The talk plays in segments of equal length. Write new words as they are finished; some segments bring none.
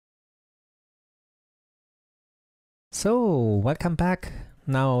So, welcome back.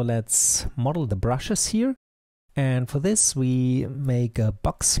 Now let's model the brushes here. And for this we make a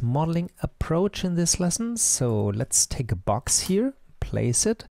box modeling approach in this lesson. So let's take a box here, place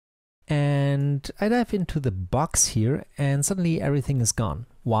it, and I dive into the box here and suddenly everything is gone.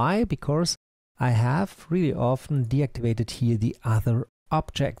 Why? Because I have really often deactivated here the other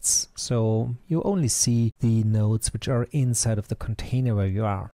objects. So you only see the nodes which are inside of the container where you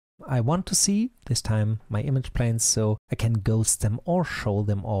are. I want to see, this time, my image planes, so I can ghost them or show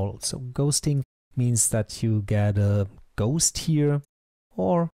them all. So ghosting means that you get a ghost here,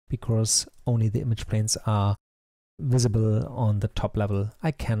 or because only the image planes are visible on the top level, I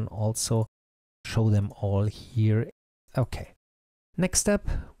can also show them all here. Okay. Next step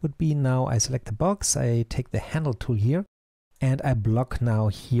would be now I select the box, I take the handle tool here, and I block now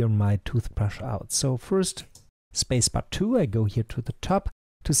here my toothbrush out. So first, spacebar 2, I go here to the top.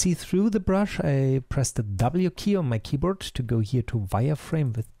 To see through the brush, I press the W key on my keyboard to go here to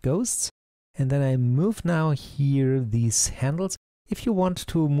wireframe with ghosts. And then I move now here these handles. If you want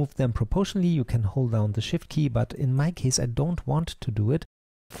to move them proportionally, you can hold down the Shift key, but in my case, I don't want to do it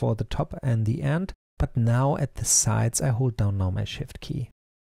for the top and the end. But now at the sides, I hold down now my Shift key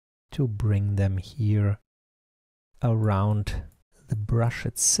to bring them here around the brush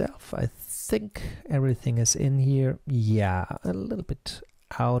itself. I think everything is in here. Yeah, a little bit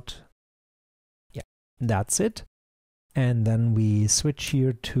out. Yeah, that's it. And then we switch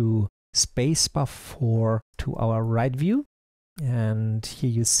here to spacebar 4 to our right view. And here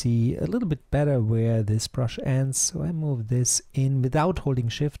you see a little bit better where this brush ends. So I move this in without holding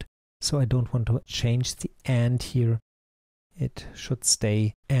Shift. So I don't want to change the end here. It should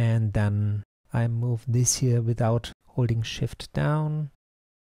stay. And then I move this here without holding Shift down.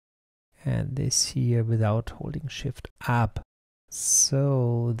 And this here without holding Shift up.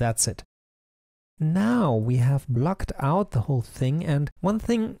 So that's it. Now we have blocked out the whole thing, and one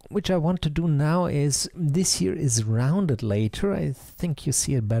thing which I want to do now is this here is rounded later. I think you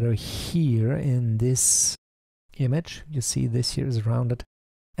see it better here in this image. You see this here is rounded,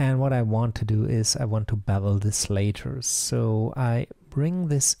 and what I want to do is I want to bevel this later. So I bring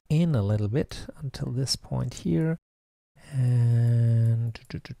this in a little bit until this point here, and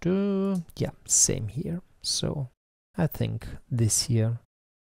yeah, same here. So I think this here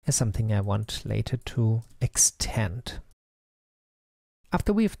is something I want later to extend.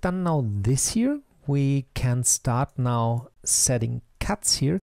 After we've done now this here, we can start now setting cuts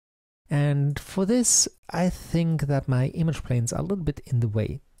here. And for this, I think that my image planes are a little bit in the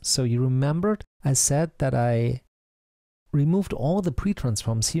way. So you remembered I said that I removed all the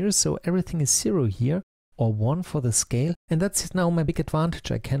pre-transforms here, so everything is 0 here, or 1 for the scale. And that's now my big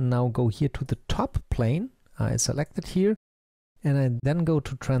advantage. I can now go here to the top plane. I select it here, and I then go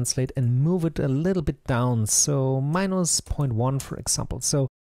to translate and move it a little bit down, so minus 0.1 for example. So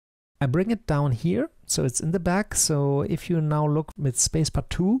I bring it down here, so it's in the back. So if you now look with spacebar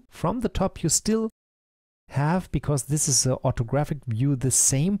 2 from the top, you still have, because this is an orthographic view, the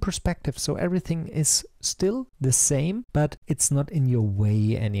same perspective. So everything is still the same, but it's not in your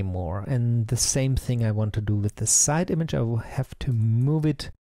way anymore. And the same thing I want to do with the side image. I will have to move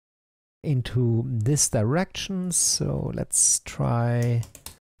it into this direction. So let's try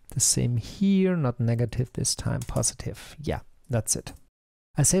the same here, not negative this time, positive. Yeah, that's it.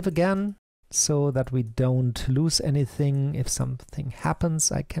 I save again so that we don't lose anything. If something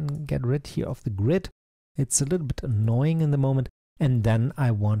happens, I can get rid here of the grid. It's a little bit annoying in the moment. And then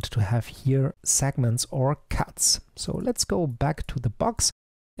I want to have here segments or cuts. So let's go back to the box,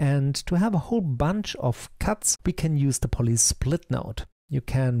 and to have a whole bunch of cuts, we can use the Polysplit node. You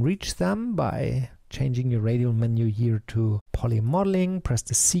can reach them by changing your radial menu here to Poly Modeling, press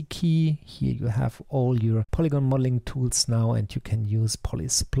the C key. Here you have all your polygon modeling tools now, and you can use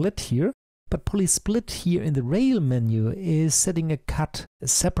Polysplit here. But Polysplit here in the radial menu is setting a cut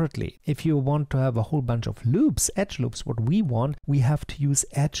separately. If you want to have a whole bunch of loops, edge loops, what we want, we have to use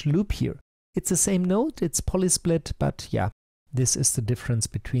edge loop here. It's the same node, it's Polysplit, but yeah, this is the difference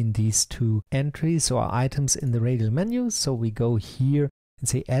between these two entries or items in the radial menu. So we go here and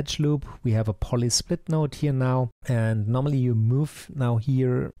say edge loop. We have a Polysplit node here now, and normally you move now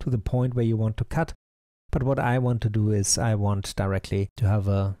here to the point where you want to cut. But what I want to do is I want directly to have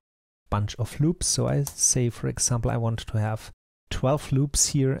a bunch of loops. So I say, for example, I want to have 12 loops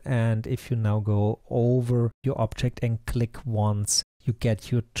here, and if you now go over your object and click once, you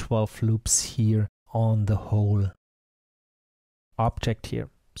get your 12 loops here on the whole object here.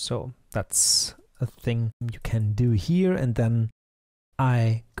 So that's a thing you can do here. And then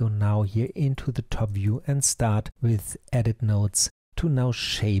I go now here into the top view and start with edit nodes to now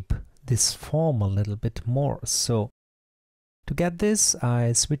shape this form a little bit more. So To get this,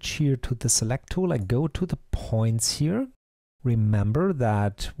 I switch here to the select tool. I go to the points here. Remember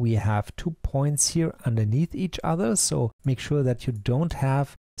that we have 2 points here underneath each other, so make sure that you don't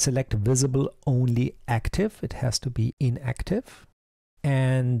have select visible only active. It has to be inactive.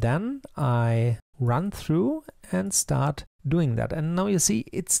 And then I run through and start doing that. And now you see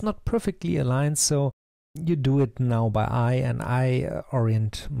it's not perfectly aligned, so you do it now by eye, and I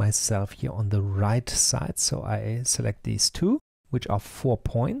orient myself here on the right side. So I select these 2, which are 4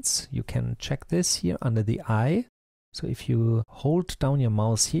 points. You can check this here under the eye. So if you hold down your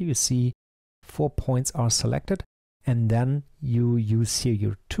mouse here, you see 4 points are selected, and then you use here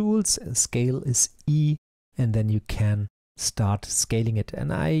your tools. Scale is E, and then you can start scaling it.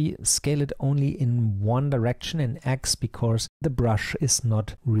 And I scale it only in one direction, in X, because the brush is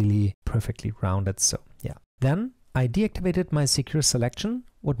not really perfectly rounded. So yeah. Then I deactivated my secure selection,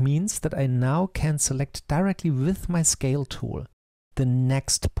 what means that I now can select directly with my scale tool the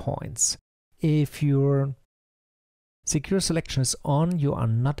next points. If your secure selection is on, you are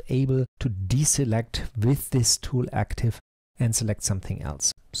not able to deselect with this tool active and select something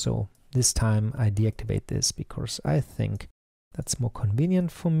else. So this time I deactivate this because I think that's more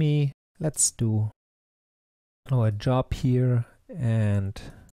convenient for me. Let's do a job here and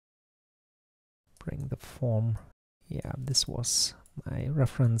bring the form. Yeah, this was my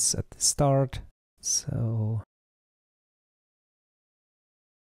reference at the start. So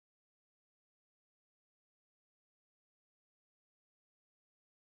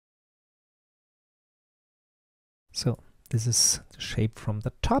this is the shape from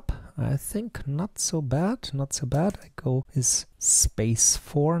the top. I think not so bad, not so bad. I go with space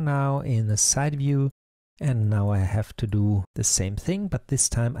 4 now in the side view, and now I have to do the same thing, but this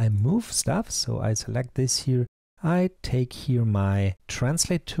time I move stuff. So I select this here. I take here my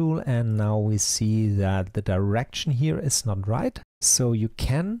translate tool, and now we see that the direction here is not right. So you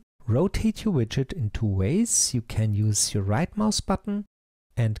can rotate your widget in 2 ways. You can use your right mouse button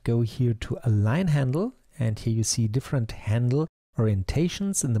and go here to align handle. And here you see different handle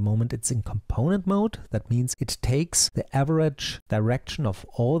orientations. In the moment it's in component mode. That means it takes the average direction of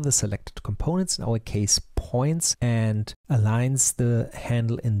all the selected components, in our case points, and aligns the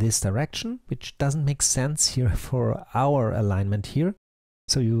handle in this direction, which doesn't make sense here for our alignment here.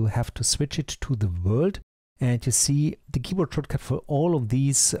 So you have to switch it to the world. And you see the keyboard shortcut for all of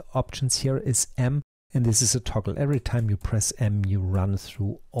these options here is M. And this is a toggle. Every time you press M, you run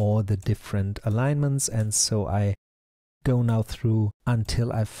through all the different alignments. And so I go now through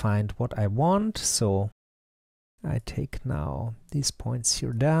until I find what I want. So I take now these points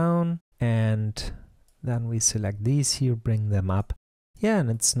here down, and then we select these here, bring them up. Yeah,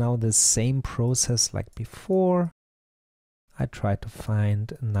 and it's now the same process like before. I try to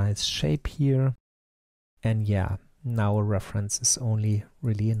find a nice shape here. And yeah, now a reference is only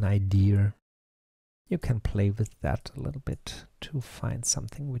really an idea. You can play with that a little bit to find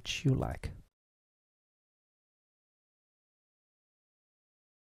something which you like.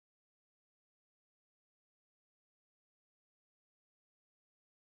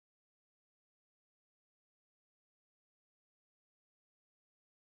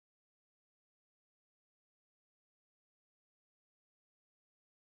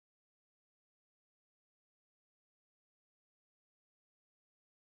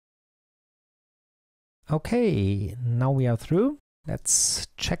 Okay, now we are through. Let's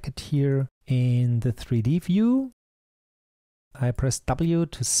check it here in the 3D view. I press W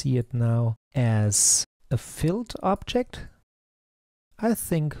to see it now as a filled object. I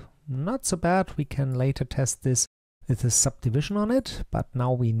think not so bad. We can later test this with a subdivision on it, but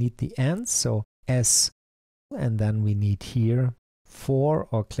now we need the ends. So S, and then we need here 4,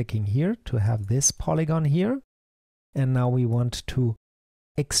 or clicking here to have this polygon here. And now we want to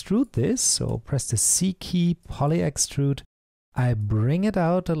extrude this, so press the C key, poly extrude. I bring it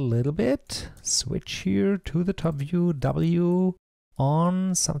out a little bit, switch here to the top view, W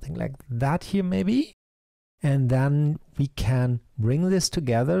on, something like that here maybe. And then we can bring this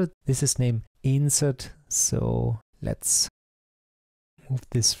together. This is named insert, so let's move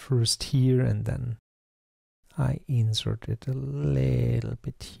this first here, and then I insert it a little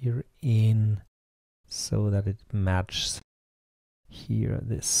bit here in so that it matches here,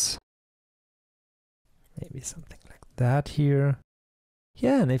 this, maybe something like that here.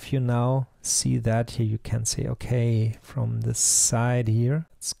 Yeah, and if you now see that here, you can say, okay, from the side here,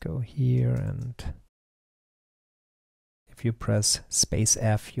 let's go here, and if you press space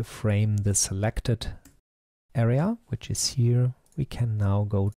F, you frame the selected area, which is here. We can now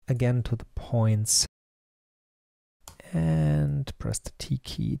go again to the points and press the T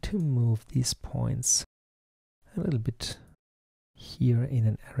key to move these points a little bit here in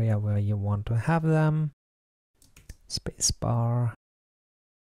an area where you want to have them. Spacebar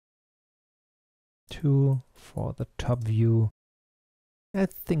 2 for the top view. I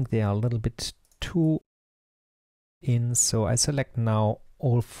think they are a little bit too in, so I select now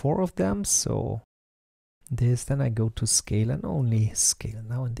all 4 of them. So this, then I go to scale and only scale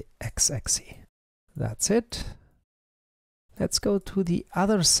now in the x-axis. That's it. Let's go to the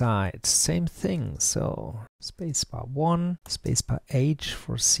other side, same thing. So spacebar 1, spacebar H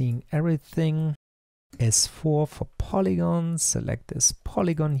for seeing everything, S4 for polygons, select this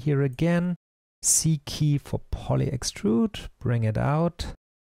polygon here again, C key for poly extrude, bring it out.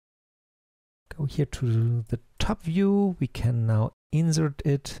 Go here to the top view, we can now insert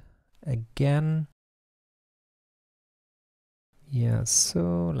it again. Yeah,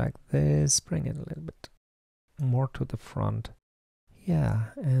 so like this, bring it a little bit more to the front.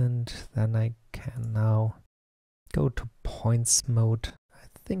 Yeah, and then I can now go to points mode. I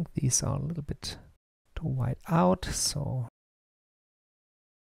think these are a little bit too wide out, so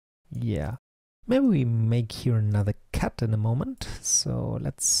yeah. Maybe we make here another cut in a moment. So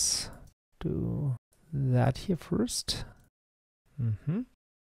let's do that here first.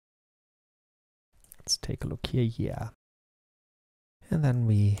 Let's take a look here, yeah. And then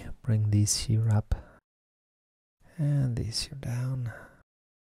we bring these here up and these here down.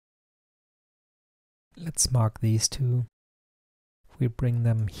 Let's mark these two. If we bring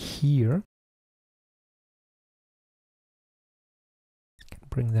them here, we can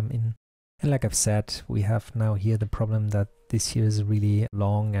bring them in. And like I've said, we have now here the problem that this here is really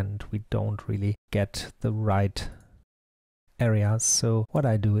long and we don't really get the right areas. So what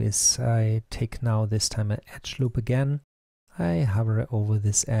I do is I take now this time an edge loop again. I hover over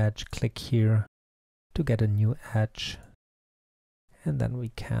this edge, click here to get a new edge, and then we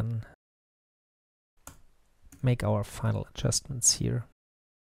can make our final adjustments here.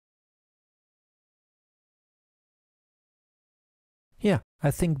 Yeah, I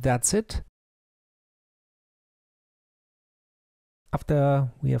think that's it. After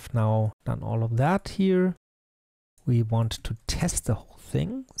we have now done all of that here, we want to test the whole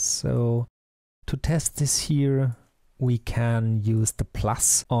thing. So to test this here, we can use the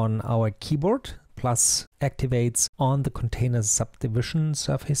plus on our keyboard. Plus activates on the container subdivision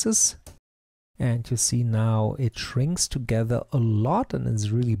surfaces. And you see now it shrinks together a lot and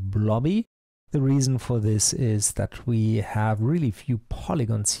is really blobby. The reason for this is that we have really few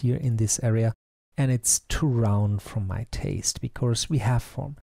polygons here in this area, and it's too round for my taste because we have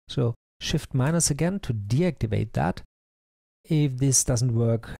form. So Shift minus again to deactivate that. If this doesn't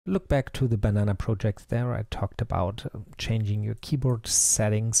work, look back to the banana project there. I talked about changing your keyboard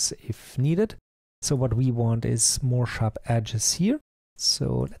settings if needed. So what we want is more sharp edges here.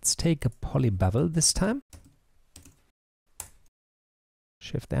 So let's take a PolyBevel this time.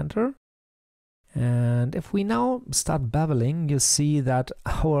 Shift enter. And if we now start beveling, you see that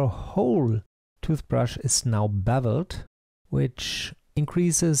our whole toothbrush is now beveled, which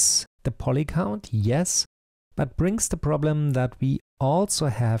increases the poly count, yes, but brings the problem that we also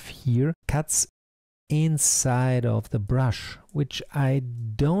have here cuts inside of the brush, which I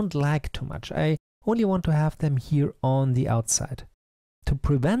don't like too much. I only want to have them here on the outside. To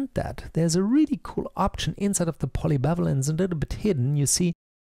prevent that, there's a really cool option inside of the PolyBevel, and it's a little bit hidden. You see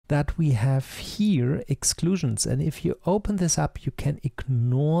that we have here exclusions, and if you open this up, you can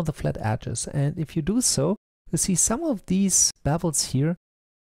ignore the flat edges. And if you do so, you see some of these bevels here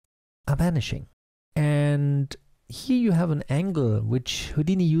are vanishing. And here you have an angle which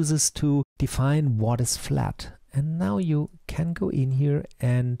Houdini uses to define what is flat. And now you can go in here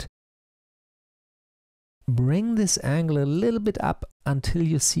and bring this angle a little bit up until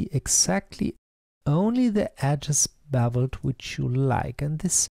you see exactly only the edges beveled which you like. And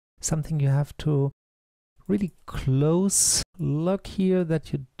this is something you have to really close look here,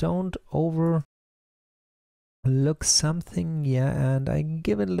 that you don't overlook something. Yeah, and I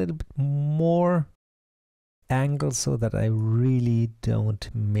give it a little bit more angle so that I really don't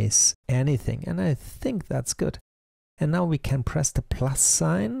miss anything. And I think that's good. And now we can press the plus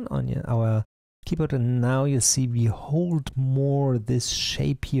sign on our keyboard, and now you see we hold more this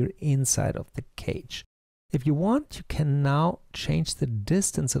shape here inside of the cage. If you want, you can now change the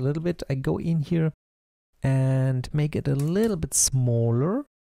distance a little bit. I go in here and make it a little bit smaller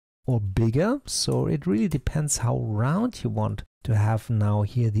or bigger. So it really depends how round you want to have now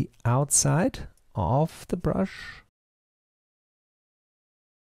here the outside of the brush.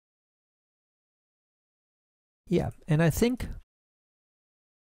 Yeah, and I think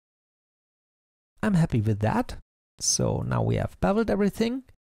I'm happy with that. So now we have beveled everything.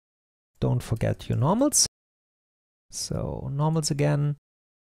 Don't forget your normals. So normals again,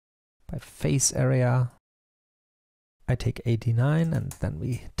 by face area, I take 89 and then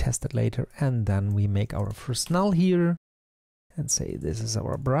we test it later, and then we make our first null here and say this is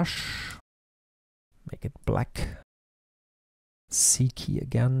our brush, make it black. C key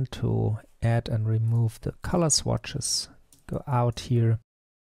again to add and remove the color swatches, go out here,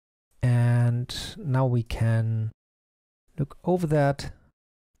 and now we can look over that.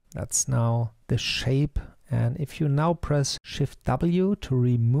 That's now the shape, and if you now press Shift W to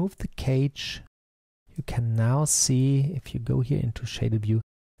remove the cage, you can now see, if you go here into shaded view,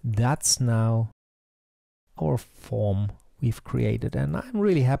 that's now our form we've created, and I'm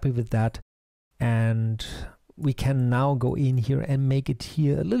really happy with that. And we can now go in here and make it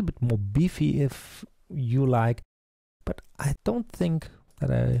here a little bit more beefy if you like, but I don't think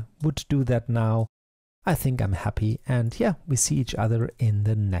that I would do that now. I think I'm happy, and yeah, we see each other in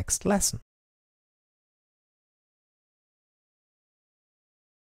the next lesson.